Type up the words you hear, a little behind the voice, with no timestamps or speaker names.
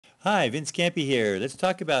Hi, Vince Campi here. Let's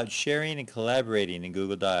talk about sharing and collaborating in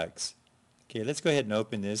Google Docs. Okay, let's go ahead and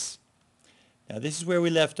open this. Now this is where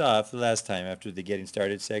we left off the last time after the Getting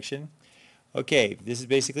Started section. Okay, this is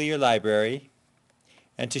basically your library.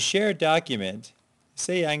 And to share a document,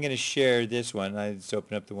 say I'm going to share this one. I just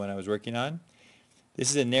open up the one I was working on.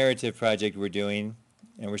 This is a narrative project we're doing,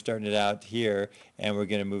 and we're starting it out here, and we're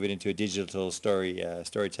going to move it into a digital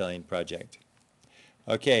storytelling project.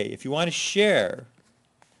 Okay, if you want to share,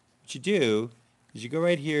 what you do is you go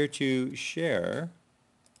right here to share,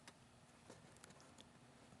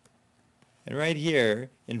 and right here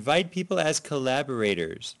invite people as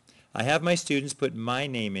collaborators. I have my students put my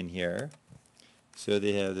name in here, so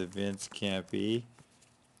they have the Vince Campi,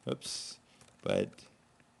 oops, but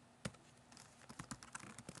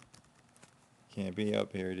Campi, oh,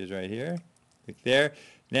 here it is right here, click there.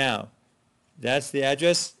 Now that's the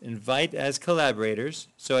address, invite as collaborators,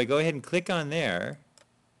 so I go ahead and click on there.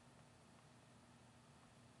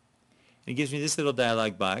 It gives me this little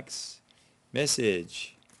dialog box.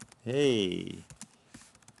 Message. Hey,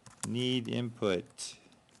 need input.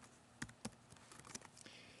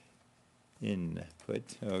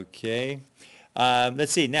 Input. Okay.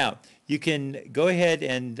 Let's see. Now, you can go ahead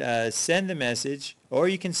and send the message, or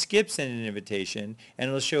you can skip send an invitation, and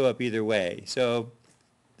it'll show up either way. So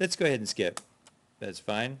let's go ahead and skip. That's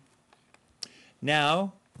fine.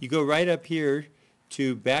 Now, you go right up here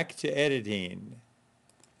to back to editing.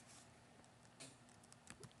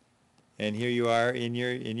 And here you are in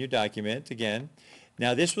your document again.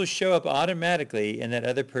 Now this will show up automatically in that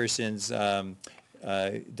other person's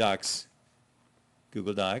Docs,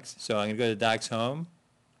 Google Docs. So I'm going to go to Docs Home.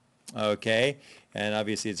 Okay, and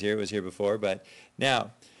obviously it's here. It was here before, but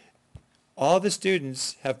now all the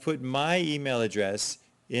students have put my email address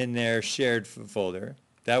in their shared folder.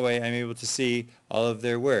 That way I'm able to see all of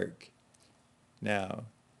their work. Now,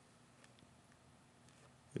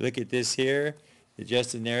 look at this here.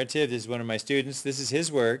 Just a narrative. This is one of my students. This is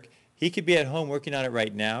his work. He could be at home working on it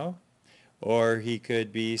right now, or he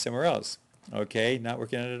could be somewhere else. Okay, not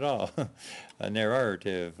working on it at all. A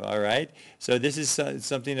narrative. All right. So this is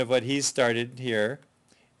something of what he's started here.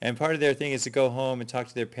 And part of their thing is to go home and talk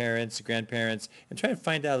to their parents, grandparents, and try and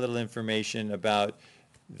find out a little information about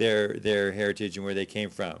their heritage and where they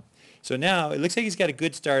came from. So now it looks like he's got a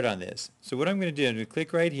good start on this. So what I'm going to do, I'm going to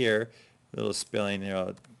click right here. A little spelling there.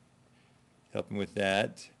 I'll help him with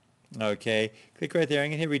that. Okay, click right there. I'm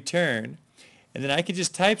going to hit return, and then I can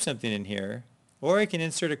just type something in here, or I can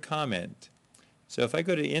insert a comment. So if I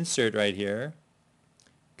go to insert right here,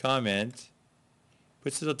 comment,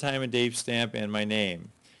 puts the little time and date stamp and my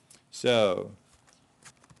name. So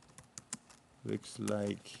looks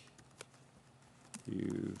like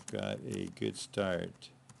you've got a good start.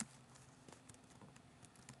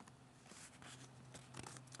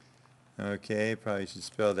 Okay, probably should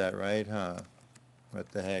spell that right, huh?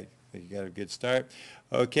 What the heck? You got a good start.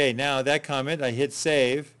 Okay, now that comment, I hit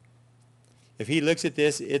save. If he looks at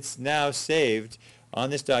this, it's now saved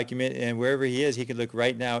on this document, and wherever he is, he can look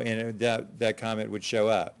right now, and that comment would show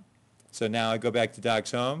up. So now I go back to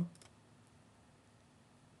Docs Home.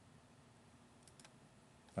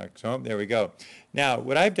 Docs Home, there we go. Now,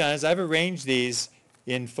 what I've done is I've arranged these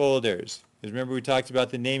in folders. Because remember we talked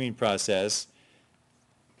about the naming process.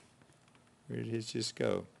 Where did his just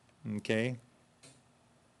go? Okay.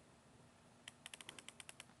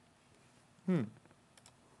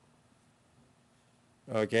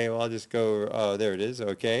 Okay, well I'll just go, oh there it is,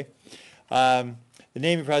 okay. The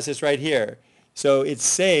naming process right here. So it's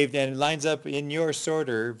saved and it lines up in your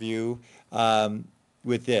sorter view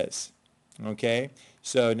with this. Okay,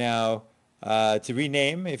 so now to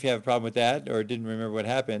rename, if you have a problem with that or didn't remember what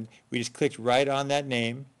happened, we just clicked right on that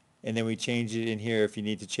name and then we change it in here if you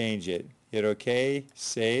need to change it. Hit OK,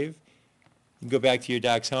 save. You can go back to your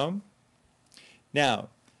Docs Home. Now,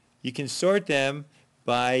 you can sort them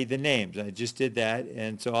by the names. I just did that,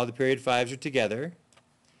 and so all the period 5s are together.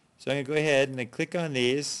 So I'm going to go ahead and then click on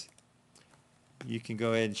these. You can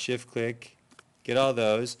go ahead and shift click, get all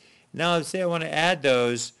those. Now let's say I want to add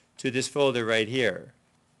those to this folder right here.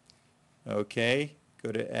 Okay,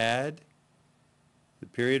 go to add, the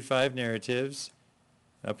period 5 narratives.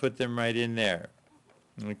 I'll put them right in there.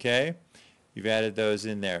 Okay, you've added those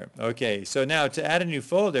in there. Okay, so now to add a new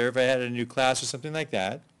folder, if I had a new class or something like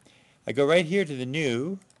that, I go right here to the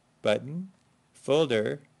New button,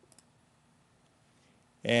 Folder,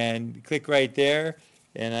 and click right there,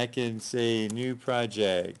 and I can say New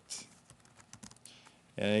Project.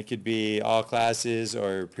 And it could be all classes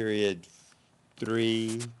or period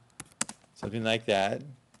 3, something like that.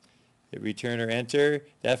 Hit return or enter.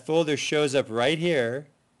 That folder shows up right here,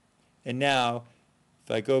 and now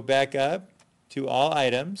if I go back up to all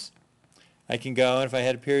items, I can go, and if I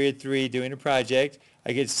had a period 3 doing a project,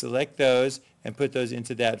 I could select those and put those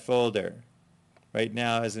into that folder. Right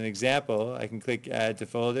now, as an example, I can click Add to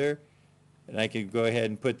Folder, and I can go ahead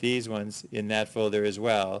and put these ones in that folder as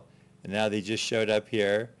well. And now they just showed up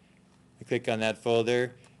here. I click on that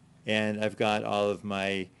folder, and I've got all of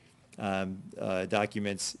my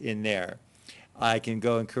documents in there. I can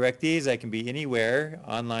go and correct these. I can be anywhere,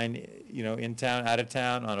 online, in town, out of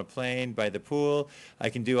town, on a plane, by the pool. I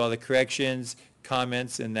can do all the corrections,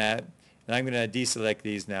 comments, and that. And I'm going to deselect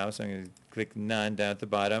these now, so I'm going to click None down at the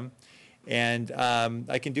bottom. And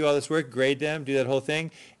I can do all this work, grade them, do that whole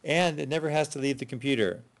thing, and it never has to leave the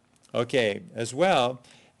computer. Okay, as well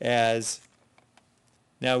as,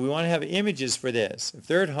 now we want to have images for this. If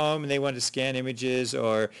they're at home and they want to scan images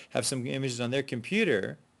or have some images on their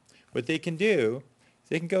computer, what they can do is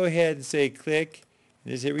they can go ahead and say click,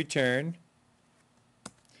 and just hit return.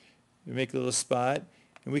 We make a little spot,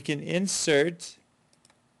 and we can insert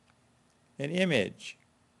an image.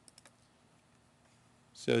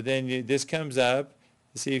 So then this comes up.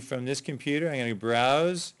 See, from this computer, I'm going to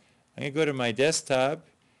browse. I'm going to go to my desktop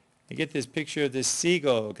and get this picture of this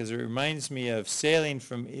seagull because it reminds me of sailing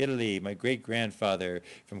from Italy, my great-grandfather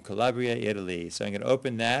from Calabria, Italy. So I'm going to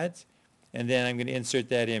open that, and then I'm going to insert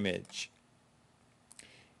that image.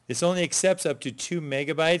 This only accepts up to 2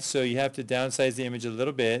 megabytes, so you have to downsize the image a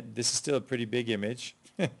little bit. This is still a pretty big image,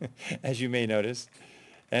 as you may notice.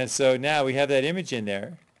 And so now we have that image in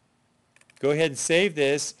there. Go ahead and save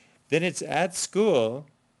this. Then it's at school.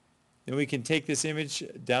 Then we can take this image,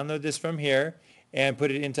 download this from here, and put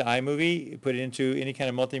it into iMovie, put it into any kind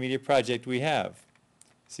of multimedia project we have.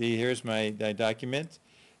 See, here's my document.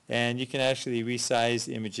 And you can actually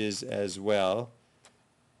resize images as well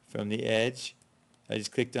from the edge. I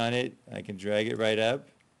just clicked on it. I can drag it right up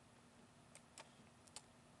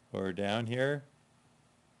or down here.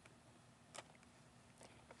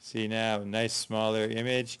 See now, nice smaller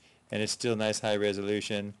image. And it's still nice high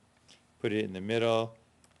resolution. Put it in the middle,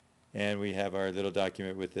 and we have our little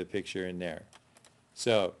document with the picture in there.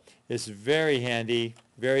 So it's very handy,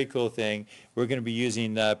 very cool thing. We're going to be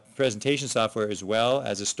using presentation software as well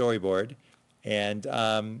as a storyboard. And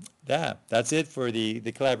that's it for the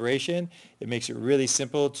collaboration. It makes it really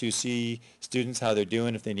simple to see students how they're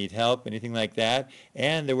doing, if they need help, anything like that.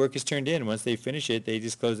 And their work is turned in. Once they finish it, they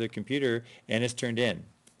just close their computer, and it's turned in.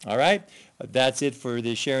 All right, that's it for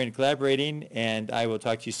the sharing and collaborating, and I will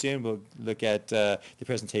talk to you soon. We'll look at the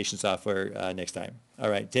presentation software next time. All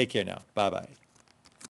right, take care now. Bye-bye.